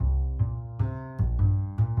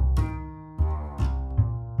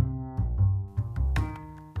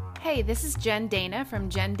Hey, this is Jen Dana from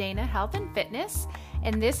Jen Dana Health and Fitness,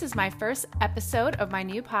 and this is my first episode of my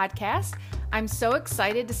new podcast. I'm so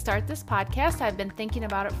excited to start this podcast. I've been thinking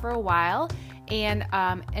about it for a while, and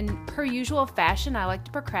in per usual fashion, I like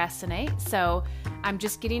to procrastinate, so I'm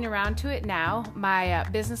just getting around to it now. My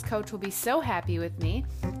business coach will be so happy with me,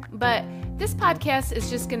 but this podcast is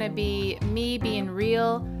just going to be me being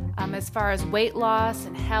real as far as weight loss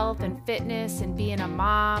and health and fitness and being a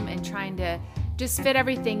mom and trying to just fit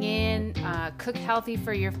everything in, cook healthy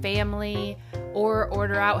for your family or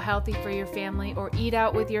order out healthy for your family or eat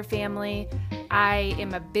out with your family. I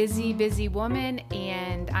am a busy woman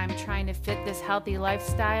and I'm trying to fit this healthy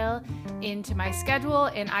lifestyle into my schedule,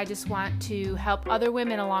 and I just want to help other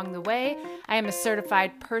women along the way. I am a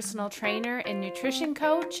certified personal trainer and nutrition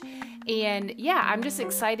coach, and I'm just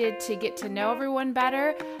excited to get to know everyone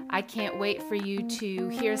better. I can't wait for you to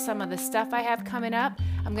hear some of the stuff I have coming up.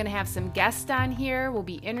 I'm going to have some guests on here. We'll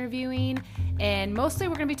be interviewing, and mostly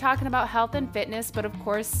we're going to be talking about health and fitness, but of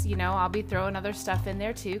course, I'll be throwing other stuff in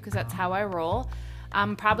there too, because that's how I roll.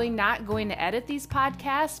 I'm probably not going to edit these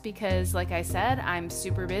podcasts because, like I said, I'm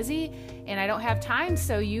super busy and I don't have time.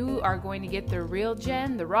 So you are going to get the real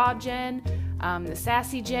Jen, the raw Jen, the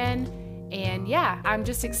sassy Jen. And I'm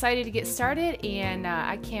just excited to get started, and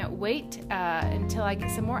I can't wait until I get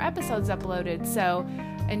some more episodes uploaded. So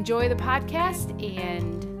enjoy the podcast,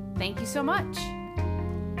 and thank you so much.